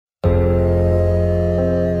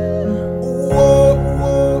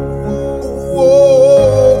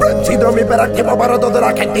HiperRaptivo para toda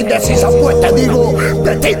la gente indecisa, pues te digo,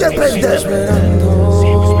 de ti depende. Sigo esperando,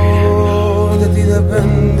 de ti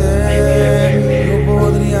depende. No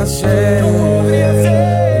podría ser,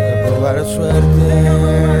 deja probar suerte.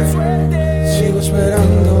 Sigo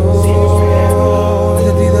esperando,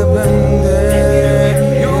 de ti depende.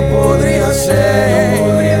 No podría ser,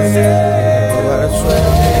 probar suerte.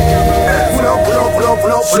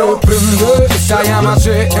 Sorprende, esa llama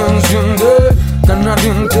se enciende, tan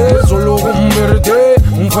ardiente, solo con verte,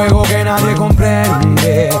 un fuego que nadie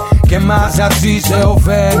comprende, que más así se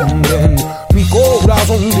ofenden. Mi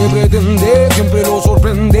corazón te pretende, siempre lo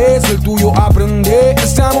sorprendes, el tuyo aprende,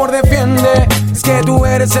 este amor defiende. Es que tú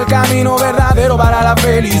eres el camino verdadero para la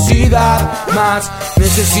felicidad. Más,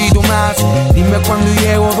 necesito más, dime cuándo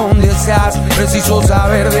llego, dónde estás. Preciso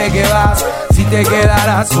saber de qué vas, si te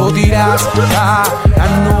quedarás o dirás a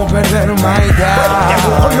no perder my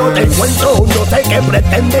time. No te encuentro, no sé qué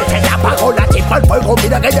pretende. Se le apagó la chispa al fuego,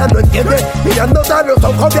 mira que ya no entiende. Mirándote a los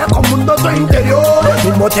ojos vea como un tu interior. Al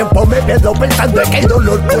mismo tiempo me pierdo pensando en que el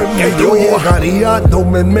dolor fue que yo llegaría, no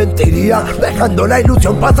me mentiría, dejando la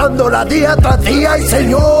ilusión, pasándola día tras día. Y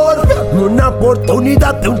señor, una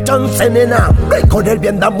oportunidad de un chance, nena. Ven con el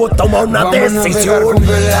bien, damos, toma una decisión.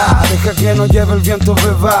 Deja que nos lleve el viento,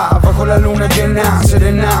 beba. Bajo la luna llena,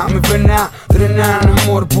 serena, mi pena, drenan,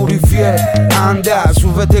 amor puro y fiel. Anda,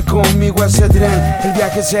 súbete conmigo a ese tren. El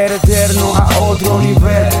viaje será eterno a otro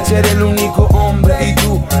nivel. Ser el único hombre y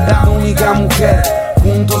tú la única mujer.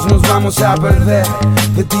 Juntos nos vamos a perder.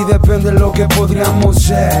 De ti depende lo que podríamos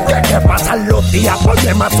ser. De que pasan los días,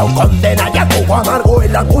 problemas o condena. Y el jugo amargo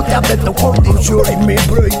en la angustia de tu condición. Y mi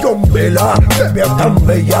presión vela, te veo tan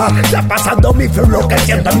bella. Ya pasando mi frío, lo que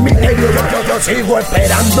siento en mi interior. Yo sigo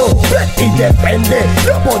esperando, de ti depende.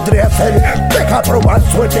 Lo podré hacer, deja probar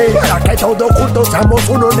suerte. Para que todos juntos seamos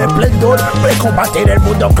uno en esplendor. De combatir el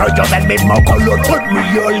mundo, creo yo, del mismo color por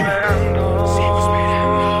millón.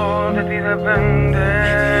 De ti depende,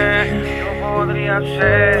 yo podría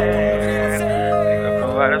ser, deja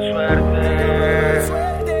probar suerte.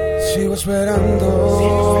 Sigo esperando.